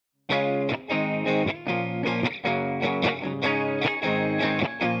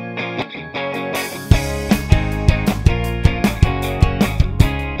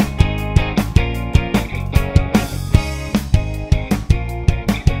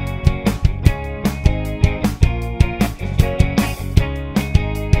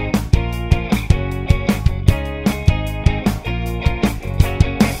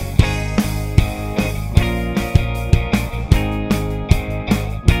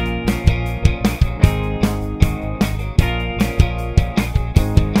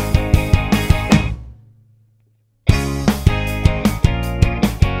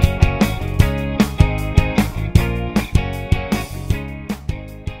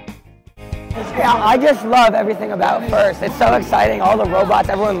Yeah, I just love everything about FIRST. It's so exciting, all the robots,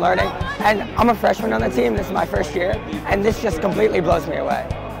 everyone learning. And I'm a freshman on the team, this is my first year, and this just completely blows me away.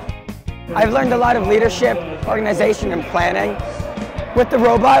 I've learned a lot of leadership, organization, and planning. With the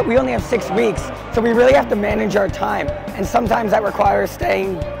robot, we only have 6 weeks, so we really have to manage our time. And sometimes that requires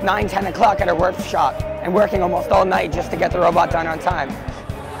staying 9, 10 o'clock at our workshop and working almost all night just to get the robot done on time.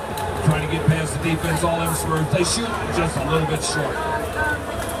 Trying to get past the defense, all them smooth. They shoot just a little bit short.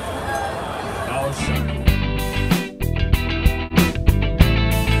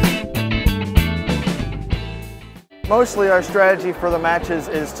 Mostly our strategy for the matches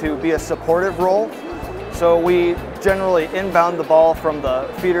is to be a supportive role. So we generally inbound the ball from the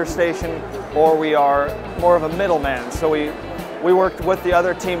feeder station, or we are more of a middleman. So we worked with the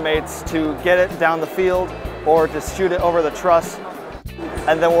other teammates to get it down the field or to shoot it over the truss.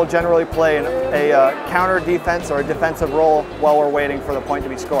 And then we'll generally play a counter defense or a defensive role while we're waiting for the point to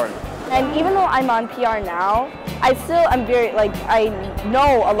be scored. And even though I'm on PR now, I still am I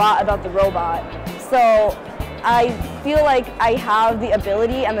know a lot about the robot. So I feel like I have the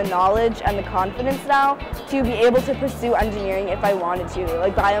ability and the knowledge and the confidence now to be able to pursue engineering if I wanted to,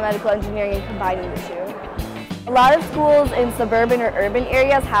 like biomedical engineering and combining the two. A lot of schools in suburban or urban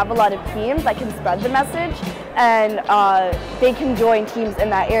areas have a lot of teams that can spread the message, and they can join teams in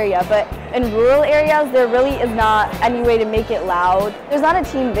that area. But in rural areas, there really is not any way to make it loud. There's not a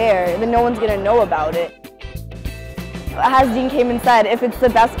team there, then no one's going to know about it. As Dean came and said, if it's the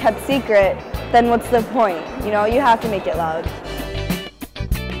best kept secret, then what's the point? You know, you have to make it loud.